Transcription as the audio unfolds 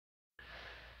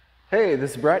Hey,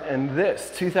 this is Brett, and this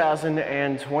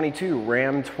 2022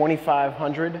 Ram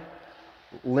 2500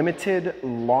 Limited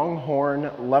Longhorn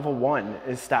Level 1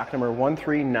 is stock number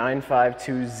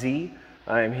 13952Z.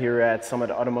 I am here at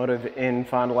Summit Automotive in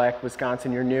Fond du Lac,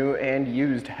 Wisconsin, your new and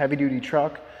used heavy-duty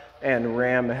truck and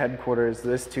Ram headquarters.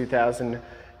 This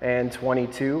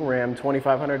 2022 Ram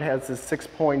 2500 has a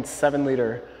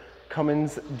 6.7-liter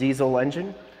Cummins diesel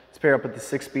engine. It's paired up with the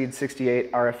 6-speed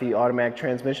 68 RFE automatic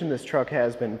transmission. This truck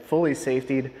has been fully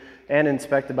safetied and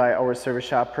inspected by our service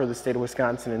shop per the state of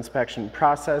Wisconsin inspection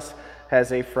process.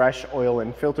 Has a fresh oil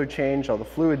and filter change. All the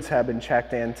fluids have been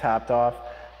checked and topped off,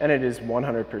 and it is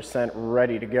 100%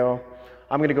 ready to go.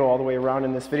 I'm going to go all the way around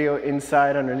in this video,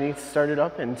 inside, underneath, start it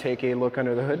up, and take a look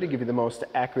under the hood to give you the most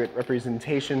accurate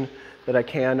representation that I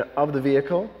can of the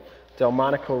vehicle.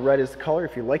 Delmonico red is the color.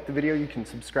 If you like the video, you can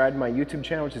subscribe to my YouTube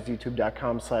channel, which is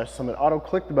youtube.com/summitauto.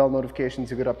 Click the bell notifications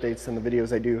to get updates on the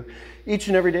videos I do each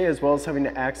and every day, as well as having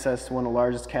access to one of the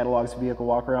largest catalogs of vehicle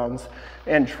walkarounds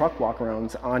and truck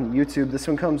walkarounds on YouTube. This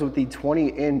one comes with the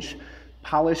 20-inch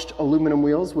polished aluminum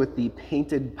wheels with the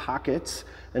painted pockets,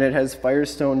 and it has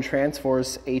Firestone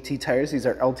Transforce AT tires. These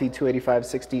are LT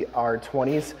 285/60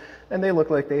 R20s, and they look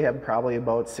like they have probably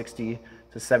about 60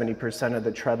 to 70% of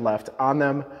the tread left on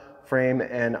them. Frame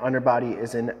and underbody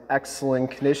is in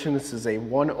excellent condition. This is a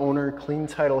one owner, clean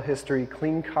title history,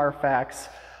 clean CARFAX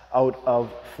out of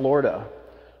Florida.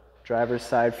 Driver's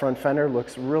side front fender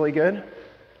looks really good.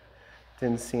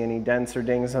 Didn't see any dents or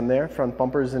dings on there. Front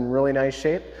bumper's in really nice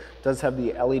shape. Does have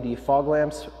the LED fog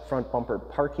lamps, front bumper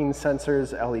parking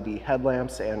sensors, LED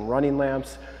headlamps, and running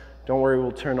lamps. Don't worry,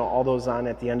 we'll turn all those on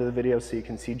at the end of the video so you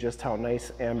can see just how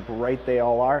nice and bright they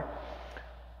all are.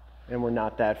 And we're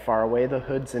not that far away. The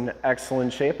hood's in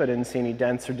excellent shape. I didn't see any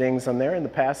dents or dings on there. And the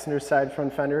passenger side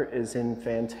front fender is in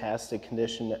fantastic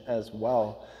condition as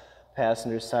well.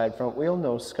 Passenger side front wheel,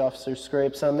 no scuffs or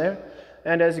scrapes on there.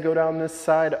 And as you go down this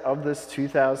side of this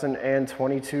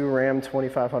 2022 Ram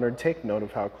 2500, take note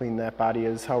of how clean that body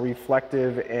is, how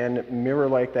reflective and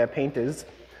mirror-like that paint is.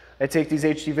 I take these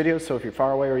HD videos, so if you're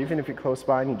far away or even if you're close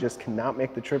by and you just cannot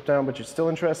make the trip down, but you're still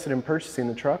interested in purchasing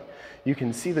the truck, you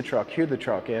can see the truck, hear the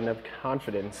truck, and have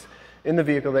confidence in the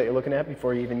vehicle that you're looking at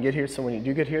before you even get here. So when you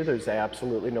do get here, there's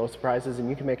absolutely no surprises, and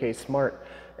you can make a smart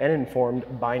and informed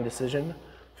buying decision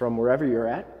from wherever you're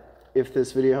at. If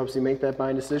this video helps you make that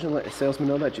buying decision, let your salesman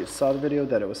know that you saw the video,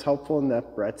 that it was helpful, and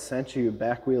that Brett sent you.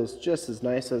 Back wheel's just as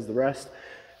nice as the rest,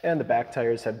 and the back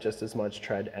tires have just as much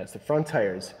tread as the front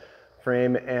tires.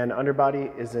 Frame and underbody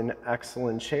is in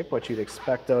excellent shape, what you'd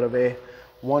expect out of a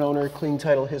one owner, clean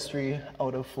title history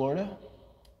out of Florida.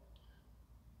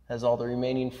 Has all the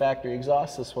remaining factory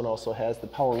exhaust. This one also has the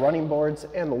power running boards,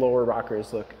 and the lower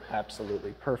rockers look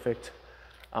absolutely perfect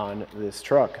on this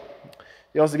truck.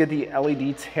 You also get the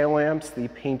LED tail lamps, the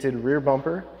painted rear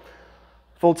bumper,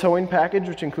 full towing package,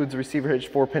 which includes a receiver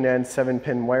hitch, 4-pin and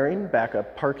 7-pin wiring,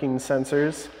 backup parking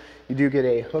sensors. You do get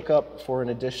a hookup for an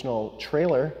additional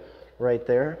trailer right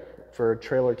there, for a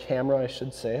trailer camera, I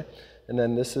should say. And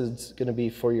then this is going to be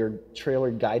for your trailer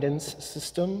guidance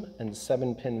system, and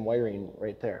 7-pin wiring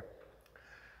right there.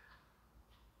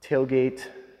 Tailgate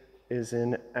is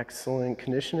in excellent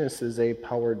condition. This is a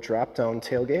powered drop-down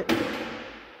tailgate.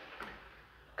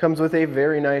 Comes with a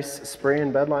very nice spray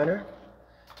and bed liner.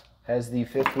 Has the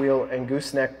fifth wheel and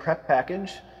gooseneck prep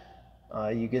package.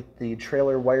 You get the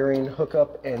trailer wiring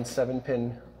hookup and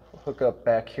 7-pin hookup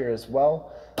back here as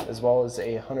well as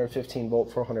a 115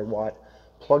 volt 400 watt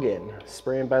plug-in.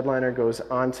 Spray and bed liner goes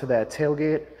onto that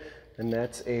tailgate, and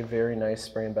that's a very nice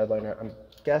spray and bed liner. I'm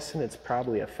guessing it's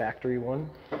probably a factory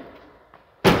one.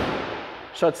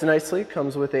 Shuts nicely.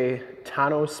 Comes with a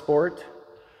Tonno Sport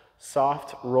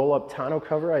soft roll-up tonneau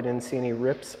cover. I didn't see any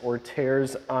rips or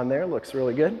tears on there. Looks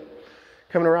really good.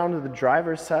 Coming around to the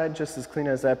driver's side, just as clean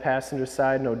as that passenger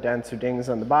side. No dents or dings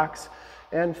on the box.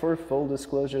 And for full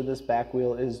disclosure, this back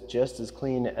wheel is just as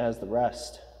clean as the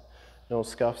rest. No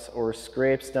scuffs or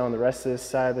scrapes down the rest of this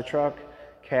side of the truck.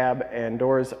 Cab and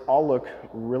doors all look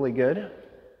really good.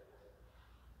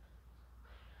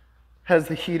 Has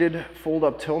the heated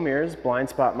fold-up tow mirrors, blind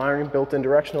spot monitoring, built-in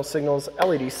directional signals,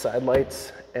 LED side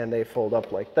lights, and they fold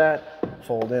up like that,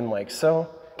 fold in like so.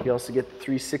 You also get the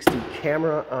 360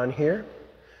 camera on here,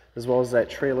 as well as that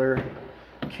trailer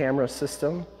camera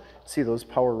system. See those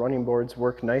power running boards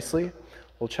work nicely.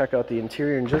 We'll check out the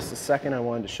interior in just a second. I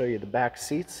wanted to show you the back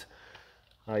seats.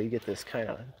 You get this kind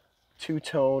of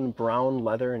two-tone brown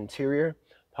leather interior,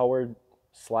 powered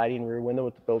sliding rear window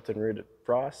with the built-in rear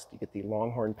defrost. You get the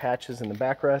Longhorn patches in the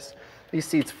backrest. These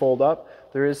seats fold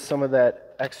up. There is some of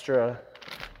that extra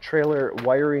trailer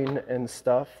wiring and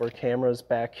stuff for cameras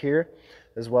back here,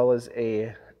 as well as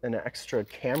a an extra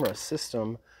camera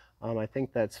system. I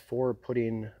think that's for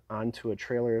putting onto a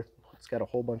trailer. It's got a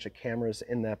whole bunch of cameras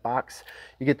in that box.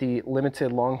 You get the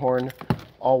limited Longhorn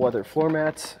all-weather floor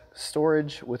mats,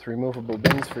 storage with removable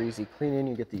bins for easy cleaning.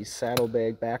 You get these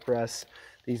saddlebag backrests.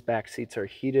 These back seats are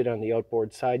heated on the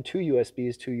outboard side. 2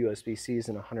 USBs, 2 USB-Cs,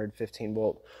 and 115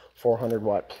 volt, 400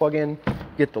 watt plug-in. You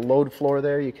get the load floor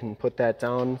there. You can put that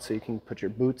down so you can put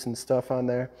your boots and stuff on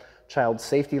there. Child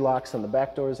safety locks on the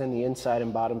back doors, and the inside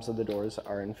and bottoms of the doors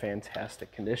are in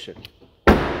fantastic condition.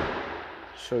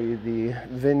 Show you the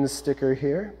VIN sticker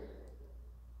here.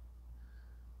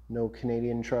 No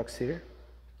Canadian trucks here.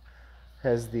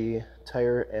 Has the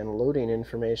tire and loading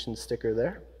information sticker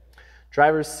there.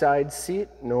 Driver's side seat,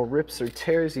 no rips or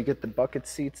tears. You get the bucket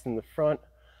seats in the front.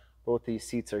 Both these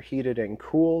seats are heated and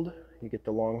cooled. You get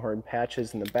the Longhorn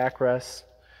patches in the backrests.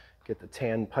 Get the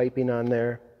tan piping on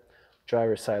there.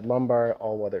 Driver's side lumbar,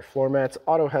 all-weather floor mats,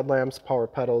 auto headlamps, power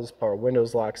pedals, power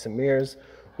windows, locks and mirrors,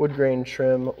 wood grain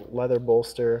trim, leather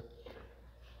bolster.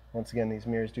 Once again, these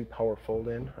mirrors do power fold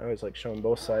in. I always like showing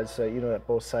both sides so you know that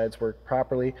both sides work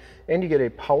properly. And you get a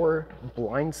power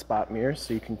blind spot mirror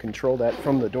so you can control that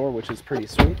from the door, which is pretty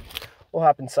sweet. We'll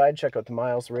hop inside, check out the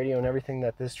miles, radio, and everything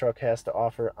that this truck has to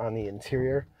offer on the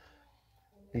interior.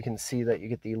 You can see that you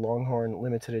get the Longhorn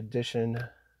limited edition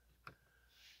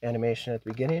animation at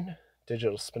the beginning.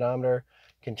 Digital speedometer.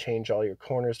 You can change all your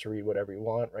corners to read whatever you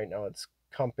want. Right now it's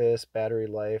compass, battery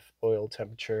life, oil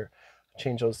temperature.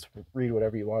 Change those to read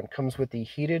whatever you want. Comes with the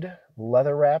heated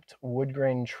leather wrapped wood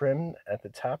grain trim at the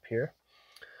top here.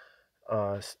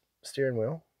 Steering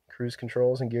wheel, cruise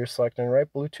controls and gear select on the right,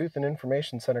 Bluetooth and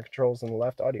information center controls on the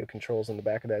left, audio controls in the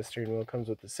back of that steering wheel. Comes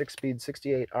with the 6-speed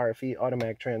 68 RFE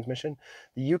automatic transmission,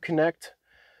 the Uconnect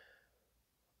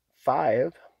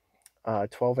 5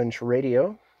 12-inch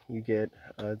radio. You get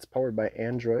it's powered by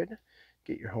Android.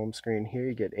 Get your home screen here.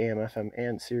 You get AM, FM,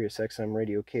 and Sirius XM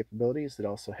radio capabilities. It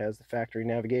also has the factory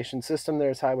navigation system.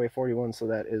 There's Highway 41, so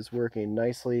that is working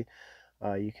nicely.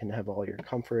 You can have all your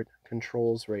comfort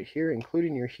controls right here,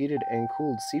 including your heated and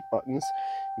cooled seat buttons.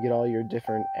 You get all your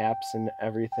different apps and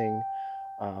everything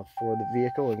for the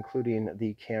vehicle, including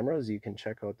the cameras. You can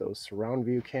check out those surround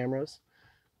view cameras,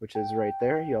 which is right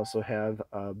there. You also have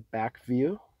a back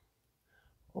view,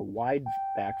 a wide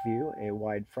back view, a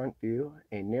wide front view,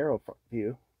 a narrow front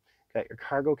view. Got your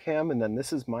cargo cam, and then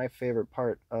this is my favorite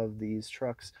part of these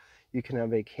trucks. You can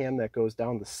have a cam that goes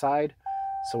down the side,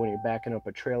 so when you're backing up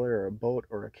a trailer or a boat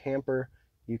or a camper,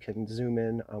 you can zoom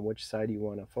in on which side you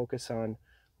want to focus on,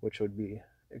 which would be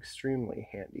extremely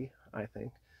handy, I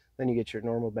think. Then you get your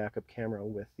normal backup camera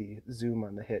with the zoom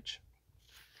on the hitch.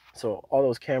 So all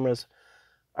those cameras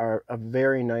are a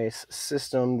very nice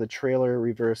system. The trailer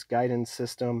reverse guidance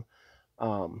system.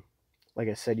 Like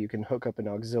I said, you can hook up an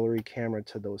auxiliary camera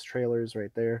to those trailers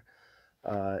right there.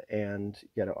 And you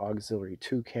get an auxiliary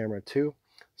 2 camera too.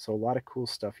 So a lot of cool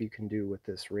stuff you can do with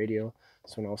this radio.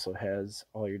 This one also has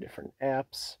all your different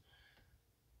apps,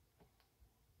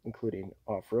 including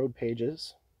off-road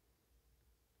pages.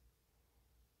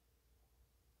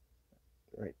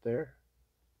 Right there.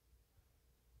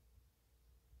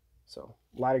 So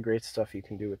a lot of great stuff you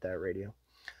can do with that radio.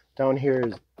 Down here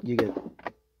is you get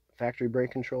factory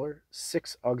brake controller,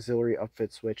 6 auxiliary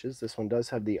upfit switches. This one does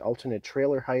have the alternate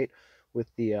trailer height with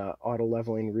the auto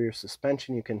leveling rear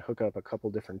suspension. You can hook up a couple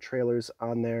different trailers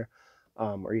on there,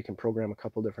 or you can program a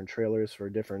couple different trailers for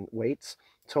different weights.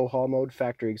 Tow haul mode,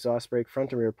 factory exhaust brake,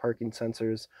 front and rear parking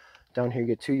sensors. Down here you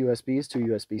get 2 USBs, 2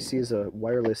 USB-Cs, a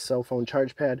wireless cell phone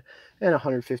charge pad, and a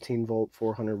 115 volt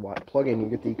 400 watt plug-in. You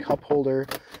get the cup holder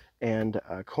and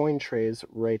coin trays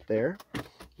right there.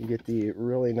 You get the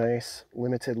really nice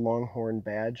limited Longhorn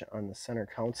badge on the center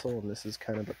console, and this is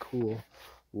kind of a cool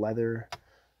leather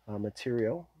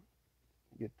material.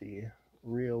 You get the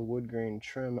real wood grain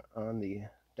trim on the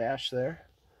dash there.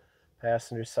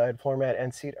 Passenger side floor mat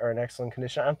and seat are in excellent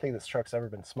condition. I don't think this truck's ever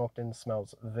been smoked in. It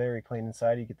smells very clean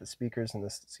inside. You get the speakers in the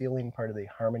ceiling, part of the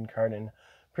Harmon Kardon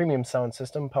premium sound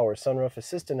system, power sunroof,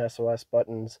 assistant SOS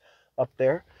buttons up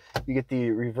there. You get the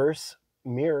reverse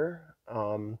mirror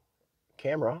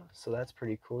camera, so that's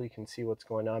pretty cool. You can see what's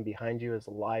going on behind you as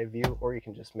a live view, or you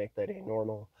can just make that a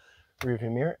normal rear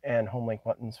view mirror, and home link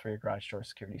buttons for your garage door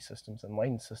security systems and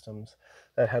lighting systems.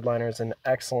 That headliner is in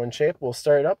excellent shape. We'll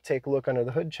start it up, take a look under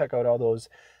the hood, check out all those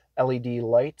LED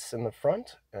lights in the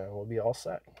front, and we'll be all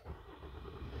set.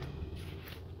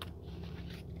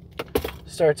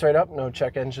 Starts right up, no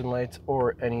check engine lights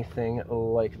or anything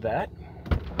like that.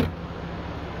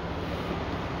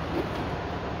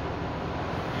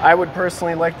 I would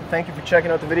personally like to thank you for checking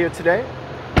out the video today.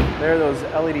 There are those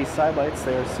LED side lights,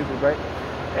 they are super bright.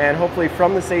 And hopefully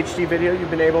from this HD video, you've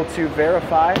been able to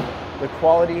verify the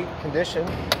quality condition.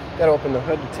 Gotta open the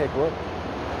hood to take a look.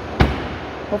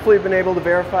 Hopefully you've been able to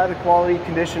verify the quality,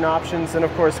 condition options, and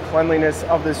of course cleanliness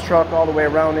of this truck all the way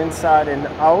around, inside and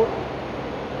out.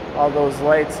 All those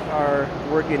lights are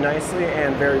working nicely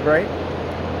and very bright.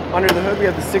 Under the hood we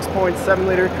have the 6.7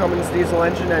 liter Cummins diesel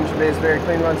engine. Engine bay is very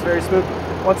clean, runs very smooth.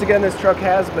 Once again, this truck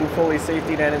has been fully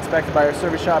safetied and inspected by our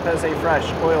service shop, has a fresh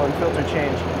oil and filter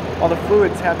change. All the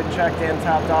fluids have been checked and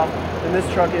topped off, and this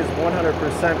truck is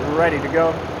 100% ready to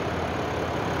go.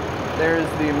 There's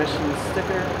the emissions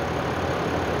sticker.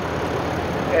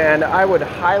 And I would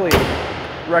highly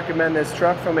recommend this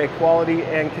truck from a quality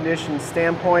and condition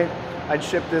standpoint. I'd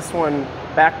ship this one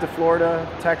back to Florida,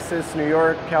 Texas, New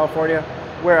York, California,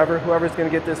 wherever. Whoever's going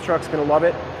to get this truck's going to love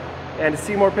it. And to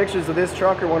see more pictures of this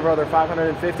truck or one of our other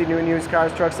 550 new and used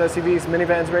cars, trucks, SUVs,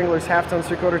 minivans, Wranglers, half tons,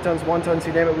 3/4 tons, 1 tons,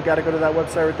 you name it, we got to go to that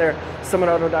website right there,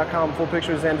 summitauto.com. Full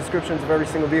pictures and descriptions of every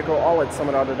single vehicle, all at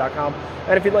summitauto.com.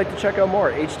 And if you'd like to check out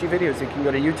more HD videos, you can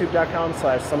go to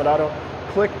youtube.com/summitauto.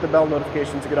 Click the bell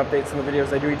notification to get updates on the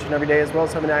videos I do each and every day, as well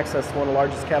as having access to one of the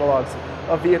largest catalogs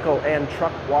of vehicle and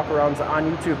truck walkarounds on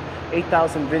YouTube.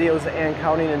 8,000 videos and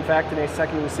counting. In fact, in a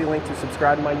second you'll see a link to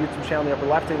subscribe to my YouTube channel in the upper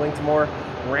left, a link to more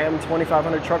Ram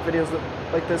 2500 truck videos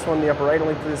like this one in the upper right, a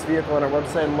link to this vehicle on our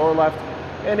website in the lower left,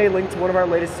 and a link to one of our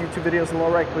latest YouTube videos in the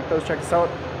lower right. Click those, check us out.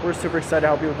 We're super excited to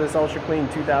help you with this ultra clean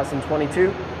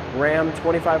 2022 Ram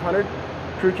 2500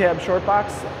 Crew Cab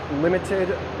Shortbox, Limited,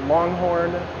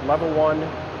 Longhorn, Level 1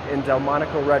 in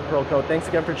Delmonico Red Pearlcoat. Thanks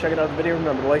again for checking out the video.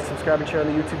 Remember to like, subscribe, and share on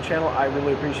the YouTube channel. I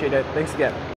really appreciate it. Thanks again.